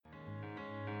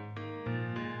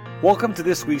Welcome to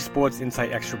this week's Sports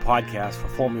Insight Extra podcast for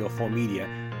Formula 4 Media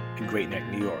in Great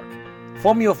Neck, New York.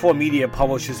 Formula 4 Media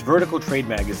publishes vertical trade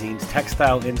magazines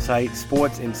Textile Insight,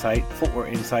 Sports Insight, Footwear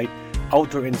Insight,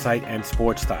 Outdoor Insight, and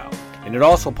Sports Style. And it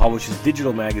also publishes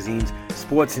digital magazines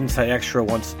Sports Insight Extra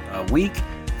once a week,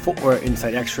 Footwear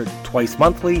Insight Extra twice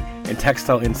monthly, and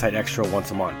Textile Insight Extra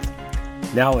once a month.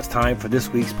 Now it's time for this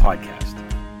week's podcast.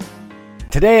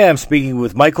 Today I'm speaking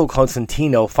with Michael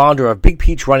Constantino, founder of Big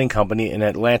Peach Running Company in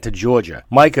Atlanta, Georgia.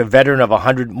 Mike, a veteran of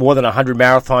more than 100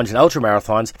 marathons and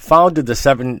ultramarathons, founded the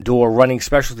Seven Door running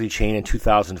specialty chain in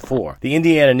 2004. The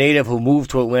Indiana native who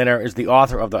moved to Atlanta is the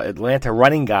author of the Atlanta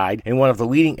Running Guide and one of the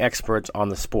leading experts on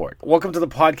the sport. Welcome to the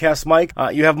podcast, Mike.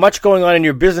 You have much going on in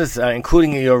your business,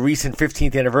 including your recent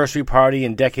 15th anniversary party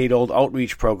and decade-old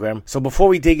outreach program. So before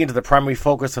we dig into the primary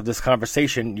focus of this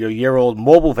conversation, your year-old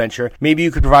mobile venture, maybe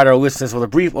you could provide our listeners with a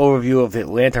brief overview of the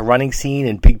Atlanta running scene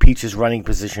and Big Peach's running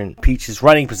position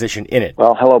in it.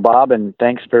 Well, hello, Bob, and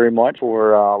thanks very much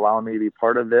for allowing me to be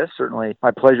part of this. Certainly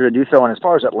my pleasure to do so. And as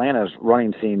far as Atlanta's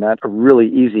running scene, that's a really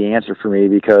easy answer for me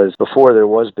because before there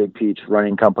was Big Peach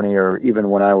Running Company, or even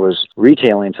when I was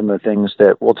retailing some of the things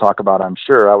that we'll talk about, I'm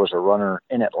sure, I was a runner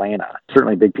in Atlanta.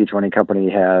 Certainly Big Peach Running Company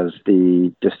has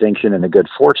the distinction and the good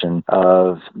fortune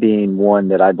of being one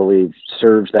that I believe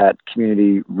serves that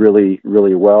community really,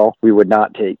 really well. We would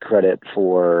not take credit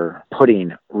for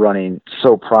putting running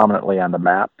so prominently on the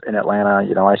map in Atlanta.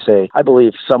 You know, I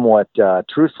believe somewhat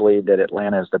truthfully that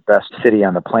Atlanta is the best city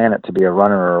on the planet to be a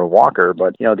runner or a walker.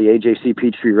 But, you know, the AJC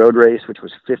Peachtree Road Race, which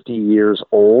was 50 years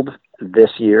old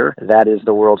this year, that is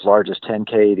the world's largest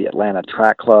 10K. The Atlanta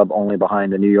Track Club, only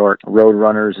behind the New York Road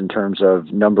Runners in terms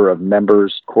of number of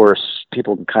members. Of course,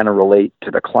 people can kind of relate to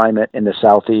the climate in the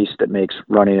Southeast that makes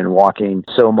running and walking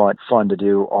so much fun to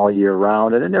do all year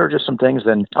round. And then there are just some things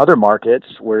in other markets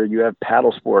where you have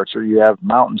paddle sports, or you have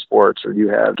mountain sports, or you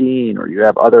have skiing, or you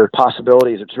have other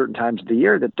possibilities at certain times of the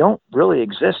year that don't really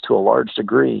exist to a large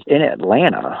degree in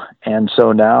Atlanta. And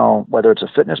so now, whether it's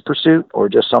a fitness pursuit or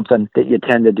just something that you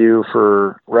tend to do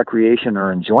for recreation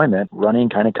or enjoyment, running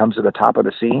kind of comes to the top of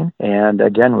the scene. And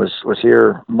again, was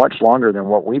here much longer than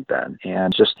what we've been.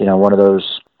 And just, you know, one of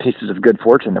those pieces of good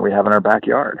fortune that we have in our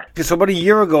backyard. So about a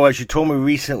year ago, as you told me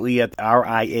recently at the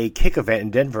RIA Kick event in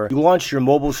Denver, you launched your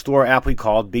mobile store aptly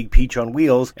called Big Peach on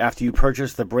Wheels after you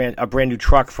purchased a brand new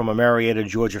truck from a Marietta,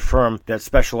 Georgia firm that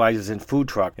specializes in food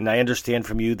truck. And I understand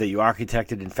from you that you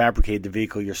architected and fabricated the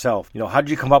vehicle yourself. You know, how did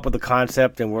you come up with the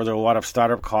concept, and were there a lot of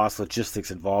startup costs,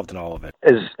 logistics involved in all of it?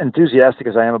 As enthusiastic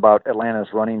as I am about Atlanta's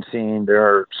running scene, there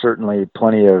are certainly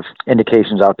plenty of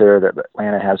indications out there that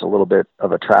Atlanta has a little bit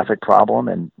of a traffic problem,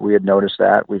 and we had noticed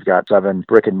that. We've got 7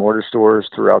 brick and mortar stores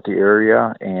throughout the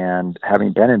area, and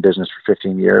having been in business for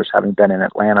 15 years, having been in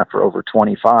Atlanta for over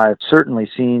 25,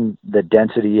 certainly seen the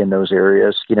density in those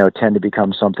areas, you know, tend to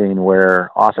become something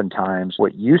where oftentimes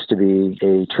what used to be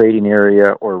a trading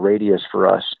area or radius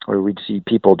for us, where we'd see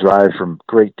people drive from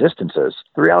great distances,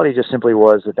 the reality just simply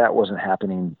was that wasn't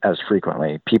happening as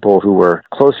frequently. People who were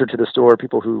closer to the store,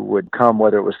 people who would come,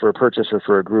 whether it was for a purchase or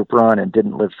for a group run and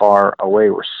didn't live far away,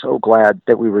 were so glad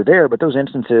that we were there. But those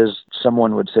instances,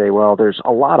 someone would say, well, there's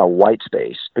a lot of white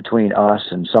space between us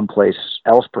and someplace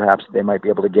else perhaps they might be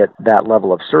able to get that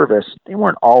level of service. They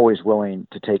weren't always willing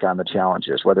to take on the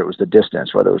challenges, whether it was the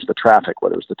distance, whether it was the traffic,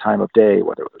 whether it was the time of day,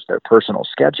 whether it was their personal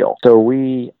schedule. So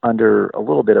we, under a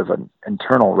little bit of an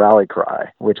internal rally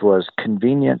cry, which was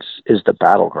convenience is the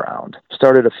battleground,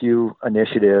 started a few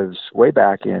initiatives way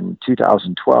back in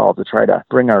 2012 to try to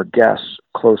bring our guests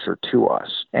closer to us.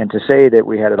 And to say that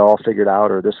we had it all figured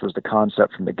out or this was the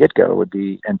concept from the get-go would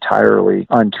be entirely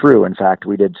untrue. In fact,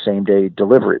 we did same-day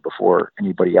delivery before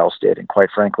anybody else did. And quite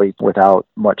frankly, without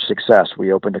much success,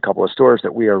 we opened a couple of stores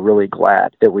that we are really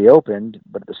glad that we opened,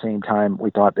 but at the same time,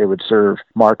 we thought they would serve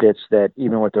markets that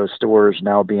even with those stores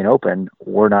now being open,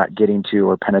 we're not getting to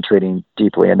or penetrating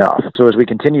deeply enough. So as we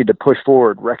continued to push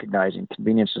forward, recognizing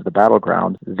convenience as the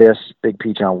battleground, this Big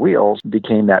Peach on Wheels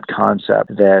became that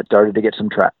concept that started to get some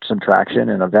traction,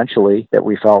 and eventually that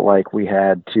we felt like we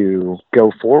had to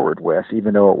go forward with,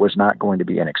 even though it was not going to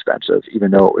be inexpensive,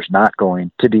 even though it was not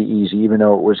going to be easy, even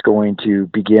though it was going to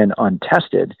begin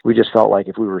untested. We just felt like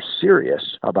if we were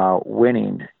serious about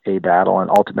winning a battle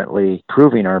and ultimately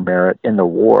proving our merit in the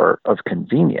war of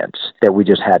convenience, that we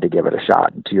just had to give it a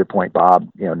shot. And to your point, Bob,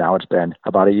 you know, now it's been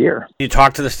about a year. You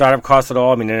talked to the startup cost at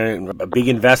all? I mean, a big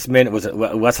investment, was it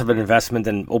less of an investment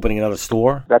than opening another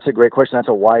store? That's a great question. That's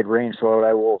a wide range. So what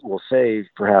I will say,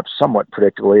 perhaps somewhat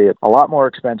predictably, a lot more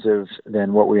expensive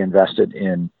than what we invested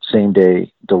in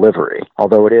same-day delivery,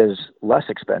 although it is less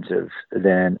expensive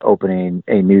than opening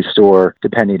a new store,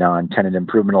 depending on tenant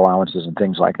improvement allowances and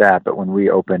things like that. But when we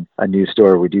open a new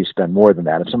store, we do spend more than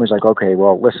that. If somebody's like, okay,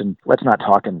 well, listen, let's not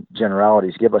talk in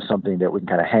generalities. Give us something that we can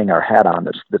kind of hang our hat on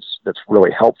that's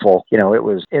really helpful. You know, it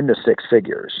was in the six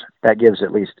figures. That gives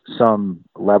at least some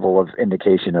level of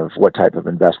indication of what type of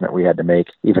investment we had to make,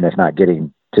 even if not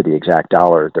getting to the exact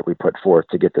dollar that we put forth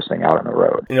to get this thing out on the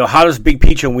road. You know, how does Big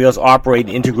Peach on Wheels operate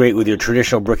and integrate with your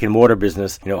traditional brick and mortar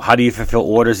business? You know, how do you fulfill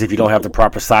orders if you don't have the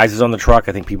proper sizes on the truck?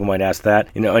 I think people might ask that.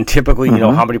 You know, and typically, you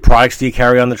know, how many products do you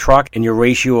carry on the truck, and your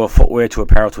ratio of footwear to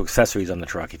apparel to accessories on the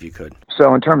truck, if you could?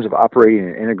 So in terms of operating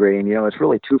and integrating, you know, it's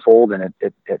really twofold, and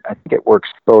I think it works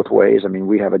both ways. I mean,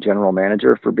 we have a general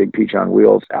manager for Big Peach on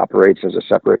Wheels, operates as a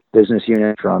separate business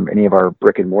unit from any of our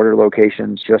brick and mortar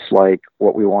locations, just like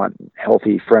what we want,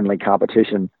 healthy, friendly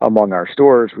competition among our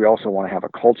stores. We also want to have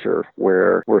a culture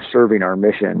where we're serving our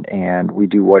mission and we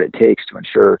do what it takes to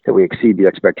ensure that we exceed the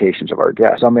expectations of our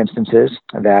guests. Some instances,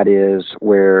 that is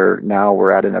where now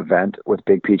we're at an event with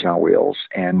Big Peach on Wheels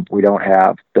and we don't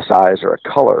have the size or a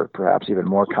color, perhaps even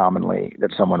more commonly,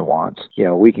 that someone wants. You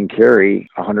know, we can carry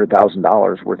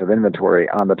 $100,000 worth of inventory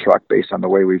on the truck based on the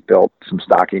way we've built some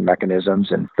stocking mechanisms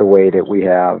and the way that we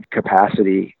have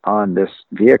capacity on this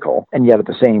vehicle. And yet at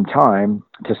the same time,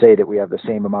 to say that we have the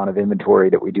same amount of inventory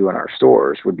that we do in our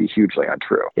stores would be hugely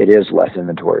untrue. It is less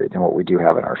inventory than what we do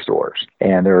have in our stores.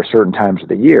 And there are certain times of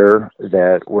the year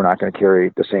that we're not going to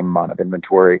carry the same amount of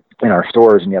inventory in our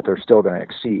stores, and yet they're still going to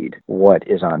exceed what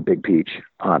is on Big Peach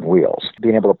on Wheels.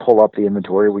 Being able to pull up the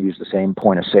inventory, we use the same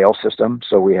point of sale system,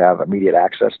 so we have immediate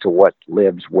access to what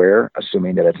lives where,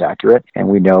 assuming that it's accurate. And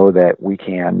we know that we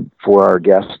can, for our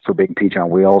guests for Big Peach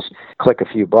on Wheels, click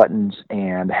a few buttons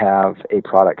and have a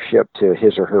product shipped to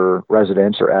his or her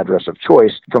residence or address of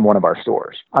choice from one of our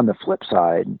stores. On the flip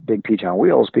side, Big Peach on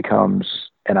Wheels becomes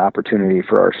an opportunity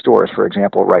for our stores. For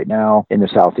example, right now in the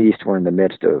Southeast, we're in the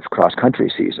midst of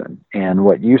cross-country season. And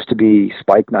what used to be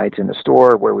spike nights in the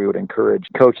store where we would encourage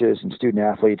coaches and student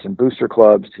athletes and booster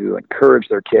clubs to encourage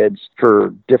their kids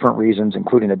for different reasons,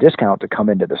 including a discount, to come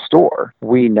into the store,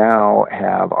 we now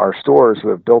have our stores who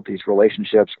have built these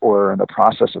relationships or are in the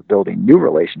process of building new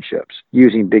relationships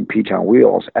using Big Peach on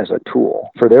Wheels as a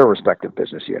tool for their respective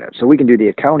business units. So we can do the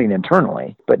accounting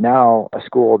internally, but now a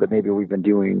school that maybe we've been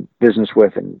doing business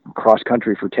with and cross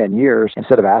country for 10 years,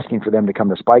 instead of asking for them to come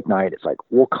to Spike Night, it's like,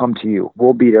 we'll come to you.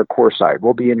 We'll be there courtside.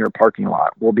 We'll be in your parking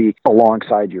lot. We'll be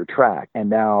alongside your track. And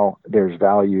now there's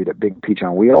value that Big Peach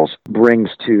on Wheels brings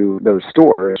to those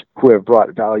stores who have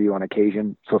brought value on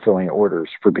occasion, fulfilling orders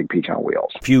for Big Peach on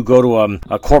Wheels. If you go to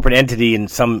a corporate entity and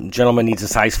some gentleman needs a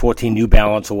size 14 New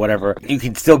Balance or whatever, you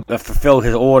can still fulfill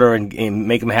his order and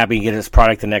make him happy and get his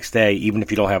product the next day, even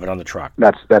if you don't have it on the truck.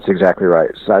 That's exactly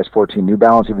right. Size 14 New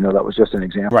Balance, even though that was just an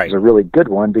example, right, is a really good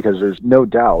one because there's no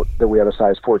doubt that we have a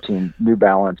size 14 New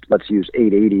Balance, let's use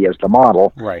 880 as the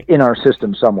model, right, in our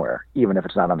system somewhere, even if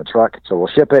it's not on the truck. So we'll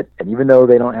ship it, and even though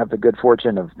they don't have the good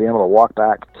fortune of being able to walk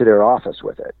back to their office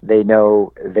with it, they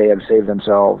know they have saved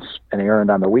themselves an errand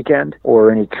on the weekend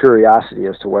or any curiosity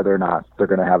as to whether or not they're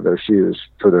going to have those shoes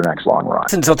for their next long run.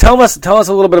 So tell us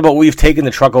a little bit about where you've taken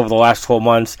the truck over the last 12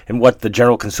 months and what the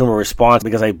general consumer response,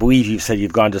 because I believe you've said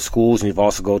you've gone to schools and you've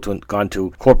also gone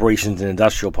to corporations and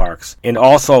industrial parks. And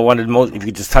also, I wanted if you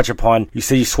could just touch upon, you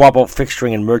said you swap out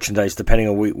fixturing and merchandise depending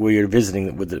on where you're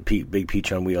visiting with the Big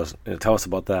Peach on Wheels. Tell us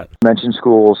about that. You mentioned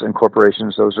schools and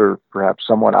corporations. Those are perhaps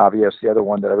somewhat obvious. The other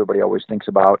one that everybody always thinks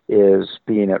about is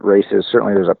being at races.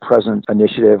 Certainly there's a present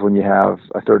initiative when you have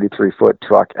a 33-foot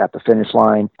truck at the finish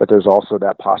line, but there's also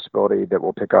that possibility that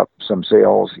we'll pick up some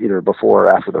sales either before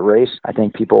or after the race. I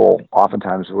think people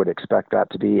oftentimes would expect that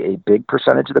to be a big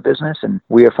percentage of the business, and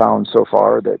we have found so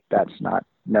far that that's not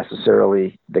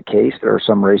necessarily the case. There are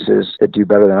some races that do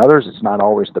better than others. It's not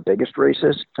always the biggest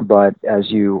races, but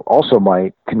as you also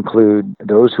might conclude,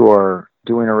 those who are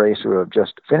doing a race or have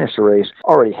just finished a race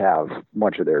already have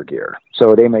much of their gear.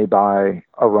 So they may buy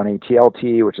a running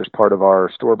TLT, which is part of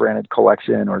our store branded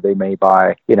collection, or they may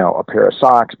buy, a pair of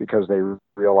socks because they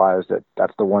realize that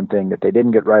that's the one thing that they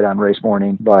didn't get right on race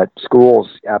morning. But schools,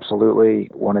 absolutely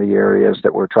one of the areas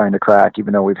that we're trying to crack,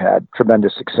 even though we've had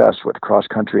tremendous success with cross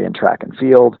country and track and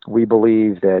field. We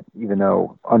believe that even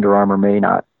though Under Armour may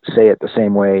not say it the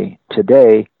same way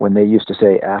today, when they used to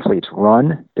say athletes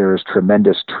run, there is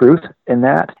tremendous truth in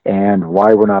that, and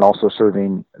why we're not also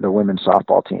serving the women's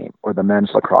softball team or the men's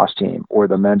lacrosse team or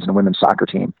the men's and women's soccer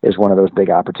team is one of those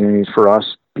big opportunities for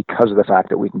us. because of the fact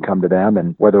that we can come to them,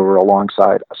 and whether we're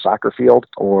alongside a soccer field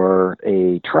or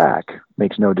a track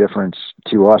makes no difference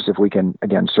to us if we can,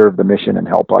 again, serve the mission and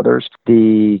help others.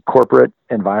 The corporate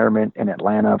environment in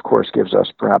Atlanta, of course, gives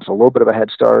us perhaps a little bit of a head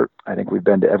start. I think we've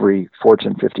been to every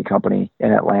Fortune 50 company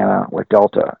in Atlanta with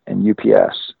Delta and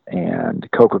UPS and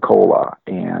Coca-Cola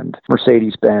and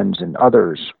Mercedes-Benz and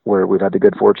others where we've had the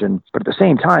good fortune. But at the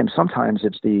same time, sometimes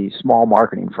it's the small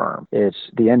marketing firm. It's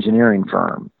the engineering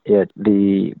firm. It's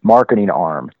the marketing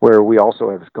arm, where we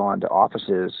also have gone to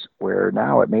offices where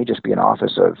now it may just be an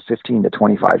office of 15 to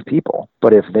 25 people.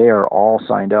 But if they are all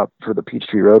signed up for the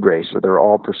Peachtree Road Race, or they're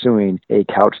all pursuing a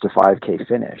couch to 5K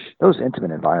finish, those intimate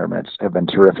environments have been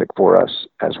terrific for us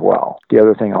as well. The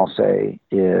other thing I'll say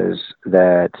is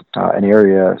that an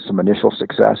area, some initial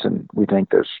success, and we think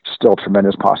there's still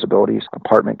tremendous possibilities,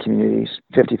 apartment communities,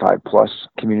 55 plus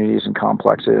communities and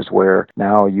complexes where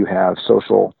now you have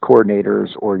social coordinators,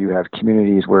 or you have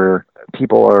communities where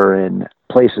people are in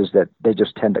places that they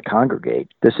just tend to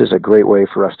congregate. This is a great way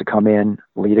for us to come in,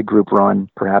 lead a group run,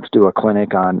 perhaps do a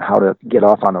clinic on how to get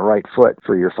off on the right foot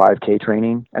for your 5K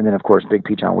training. And then, of course, Big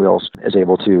Peach on Wheels is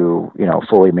able to,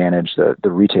 fully manage the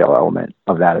retail element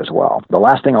of that as well. The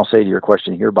last thing I'll say to your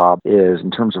question here, Bob, is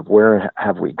in terms of where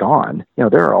have we gone,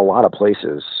 there are a lot of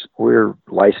places. We're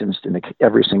licensed in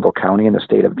every single county in the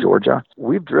state of Georgia.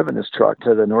 We've driven this truck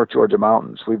to the North Georgia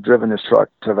mountains. We've driven this truck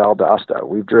to Valdosta.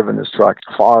 We've driven this truck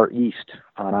far east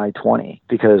on I-20,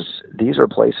 because these are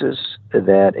places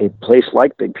that a place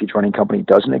like Big Peach Running Company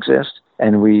doesn't exist.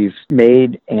 And we've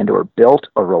made and or built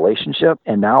a relationship.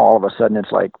 And now all of a sudden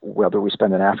it's like, whether we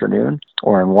spend an afternoon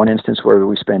or in one instance where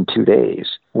we spend 2 days,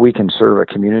 we can serve a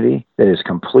community that is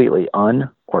completely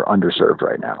or underserved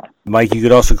right now. Mike, you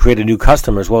could also create a new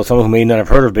customer as well, someone who may not have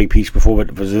heard of Big Peach before,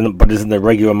 but is in the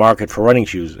regular market for running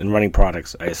shoes and running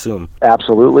products, I assume.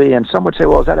 Absolutely. And some would say,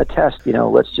 well, is that a test?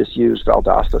 Let's just use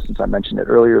Valdosta, since I mentioned it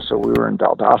earlier. So we were in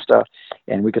Valdosta,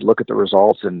 and we could look at the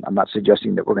results. And I'm not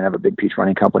suggesting that we're going to have a Big Peach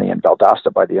Running Company in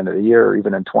Valdosta by the end of the year or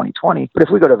even in 2020. But if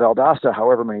we go to Valdosta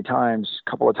however many times,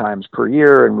 a couple of times per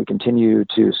year, and we continue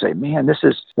to say, man, this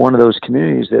is one of those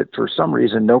communities that for some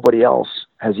reason nobody else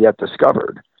has yet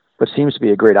discovered, but seems to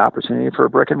be a great opportunity for a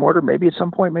brick and mortar, maybe at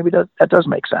some point, maybe that does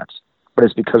make sense. But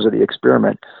it's because of the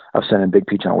experiment of sending Big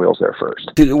Peach on Wheels there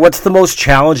first. What's the most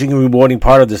challenging and rewarding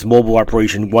part of this mobile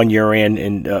operation 1 year in,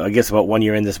 and I guess about 1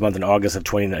 year in this month in August of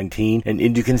 2019? And do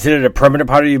you consider it a permanent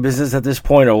part of your business at this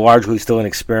point, or largely still an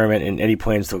experiment, and any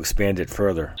plans to expand it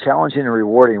further? Challenging and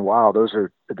rewarding, wow, those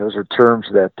are terms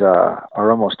that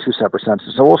are almost two separate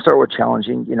senses. So we'll start with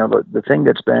challenging. The thing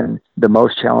that's been the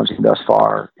most challenging thus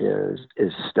far is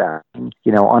staffing.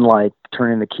 Unlike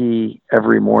turning the key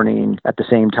every morning at the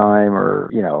same time, or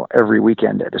every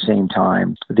weekend at the same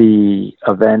time, the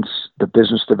events, the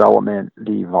business development,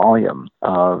 the volume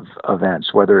of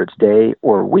events, whether it's day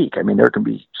or week. I mean, there can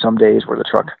be some days where the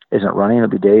truck isn't running. There'll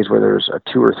be days where there's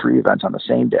 2 or 3 events on the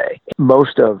same day.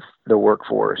 Most of the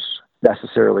workforce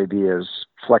necessarily be as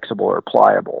flexible or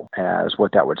pliable as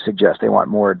what that would suggest. They want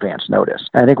more advance notice.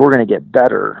 And I think we're going to get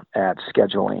better at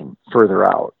scheduling further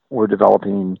out. We're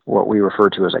developing what we refer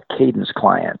to as a cadence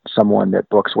client, someone that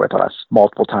books with us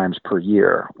multiple times per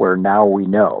year, where now we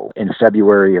know in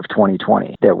February of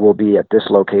 2020 that we'll be at this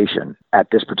location at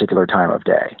this particular time of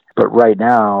day. But right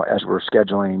now, as we're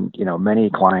scheduling, many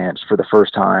clients for the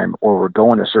first time, or we're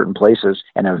going to certain places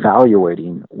and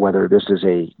evaluating whether this is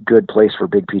a good place for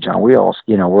Big Peach on Wheels,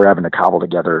 we're having to cobble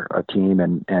together a team.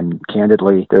 And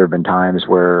candidly, there have been times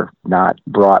where not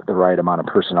brought the right amount of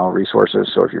personnel resources.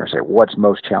 So if you're going to say what's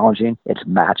most challenging, it's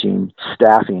matching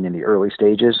staffing in the early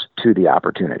stages to the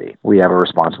opportunity. We have a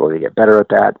responsibility to get better at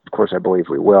that. Of course, I believe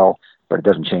we will, but it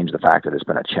doesn't change the fact that it's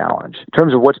been a challenge. In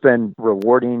terms of what's been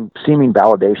rewarding, seeming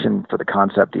validation for the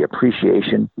concept, the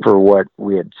appreciation for what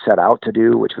we had set out to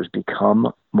do, which was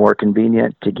become more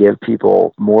convenient, to give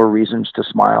people more reasons to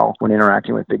smile when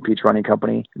interacting with Big Peach Running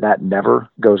Company. That never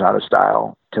goes out of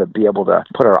style. To be able to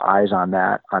put our eyes on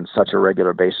that on such a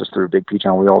regular basis through Big Peach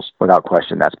on Wheels, without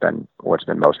question, that's been what's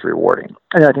been most rewarding.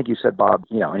 And I think you said, Bob,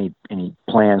 any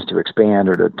plans to expand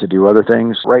or to do other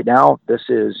things? Right now, this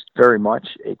is very much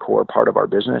a core part of our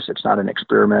business. It's not an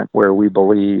experiment where we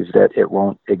believe that it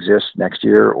won't exist next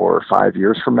year or 5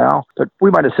 years from now. But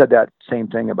we might have said that same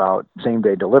thing about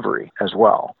same-day delivery as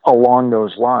well. Along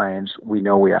those lines, we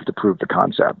know we have to prove the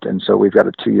concept. And so we've got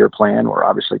a 2-year plan. We're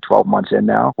obviously 12 months in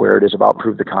now, where it is about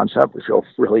prove the concept. We feel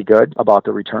really good about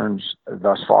the returns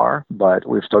thus far, but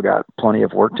we've still got plenty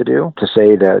of work to do. untrue. To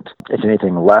say that it's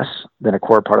anything less than a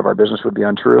core part of our business would be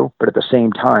untrue. But at the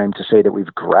same time, to say that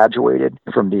we've graduated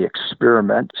from the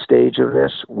experiment stage of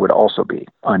this would also be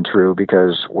untrue,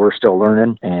 because we're still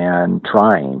learning and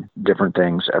trying different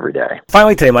things every day.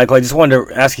 Finally today, Michael, I just wanted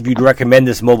to ask if you'd recommend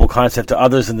this mobile concept to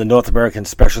others in the North American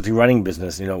specialty running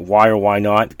business. Why or why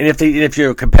not? And if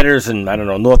your competitors in,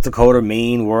 North Dakota,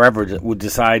 Maine, wherever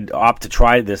would opt to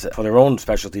try this for their own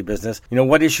specialty business,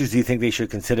 what issues do you think they should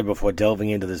consider before delving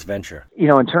into this venture?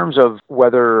 In terms of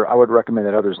whether I would recommend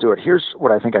that others do it, here's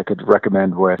what I think I could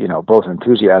recommend with, both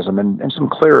enthusiasm and some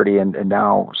clarity and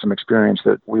now some experience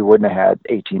that we wouldn't have had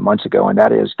 18 months ago. And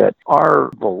that is that our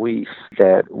belief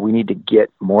that we need to get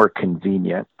more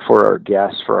convenient for our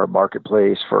guests, for our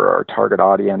marketplace, for our target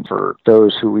audience, for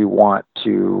those who we want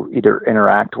to either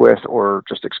interact with or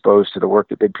just expose to the work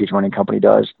that Big Peach Running Company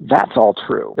does. That's all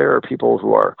true. There are people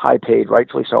who are high-paid,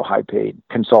 rightfully so high-paid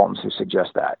consultants who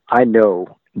suggest that. I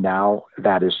know now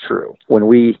that is true. When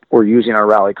we were using our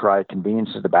rally cry,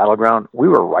 convenience as the battleground, we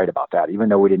were right about that, even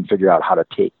though we didn't figure out how to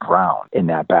take ground in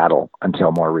that battle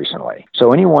until more recently.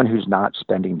 So anyone who's not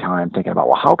spending time thinking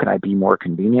about, how can I be more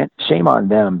convenient? Shame on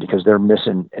them, because they're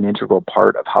missing an integral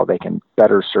part of how they can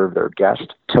better serve their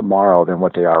guest tomorrow than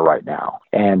what they are right now.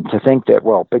 And to think that,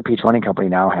 Big Peach Running Company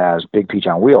now has Big Peach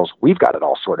on wheels. We've got it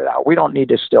all sorted out. We don't need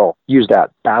to still use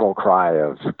that battle cry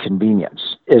of convenience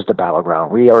is the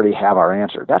battleground. We already have our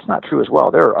answer. That's not true as well.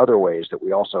 There are other ways that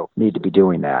we also need to be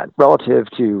doing that. Relative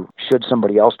to should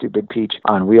somebody else do Big Peach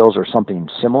on wheels or something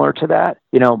similar to that,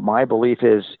 my belief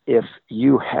is if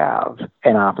you have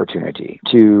an opportunity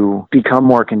to become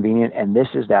more convenient and this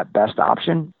is that best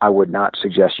option, I would not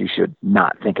suggest you should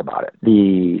not think about it.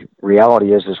 The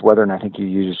reality is whether, and I think you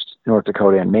used North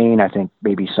Dakota and Maine, I think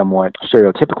maybe somewhat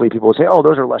stereotypically people would say,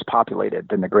 those are less populated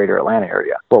than the greater Atlanta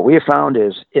area. What we have found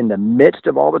is in the midst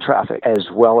of all the traffic, as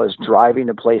well as driving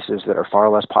to places that are far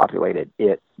less populated,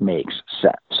 it makes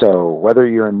sense. So whether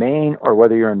you're in Maine or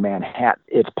whether you're in Manhattan,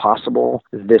 it's possible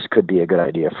this could be a good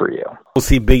idea for you. We'll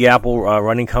see Big Apple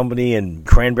Running Company and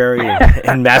Cranberry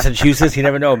in Massachusetts. You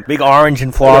never know. Big Orange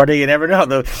in Florida. You never know.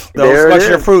 Those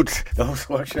selection of fruits. Those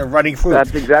selection of running fruits.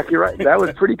 That's exactly right. That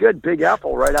was pretty good. Big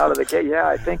Apple right out of the gate. Yeah,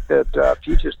 I think that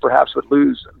peaches perhaps would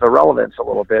lose the relevance a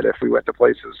little bit if we went to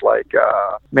places like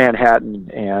Manhattan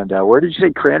and where did you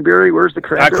say Cranberry? Where's the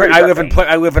Cranberry?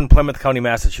 I live in Plymouth County,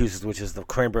 Massachusetts, which is the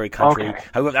cranberry country. Okay.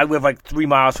 I live like 3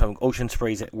 miles from Ocean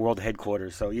Spray's world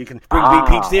headquarters, so you can bring Big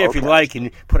Peach there if you like,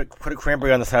 and put a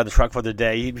cranberry on the side of the truck for the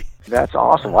day. That's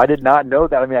awesome. I did not know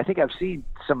that. I think I've seen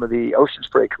some of the Ocean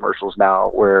Spray commercials now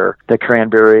where the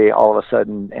cranberry all of a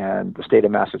sudden and the state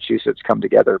of Massachusetts come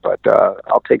together, but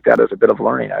I'll take that as a bit of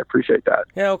learning. I appreciate that.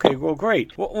 Yeah, okay, well,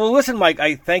 great. Well, listen, Mike,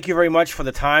 I thank you very much for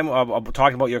the time of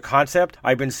talking about your concept.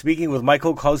 I've been speaking with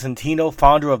Michael Cosentino,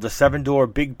 founder of the 7-Door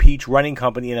Big Peach Running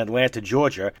Company in Atlanta,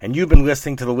 Georgia, and you've been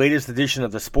listening to the latest edition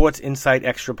of the Sports Insight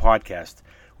Extra podcast.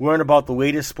 Learn about the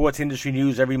latest sports industry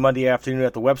news every Monday afternoon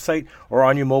at the website or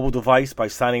on your mobile device by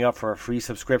signing up for a free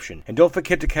subscription. And don't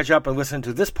forget to catch up and listen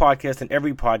to this podcast and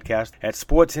every podcast at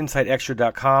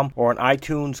sportsinsightextra.com or on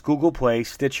iTunes, Google Play,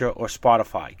 Stitcher, or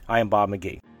Spotify. I am Bob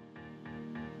McGee.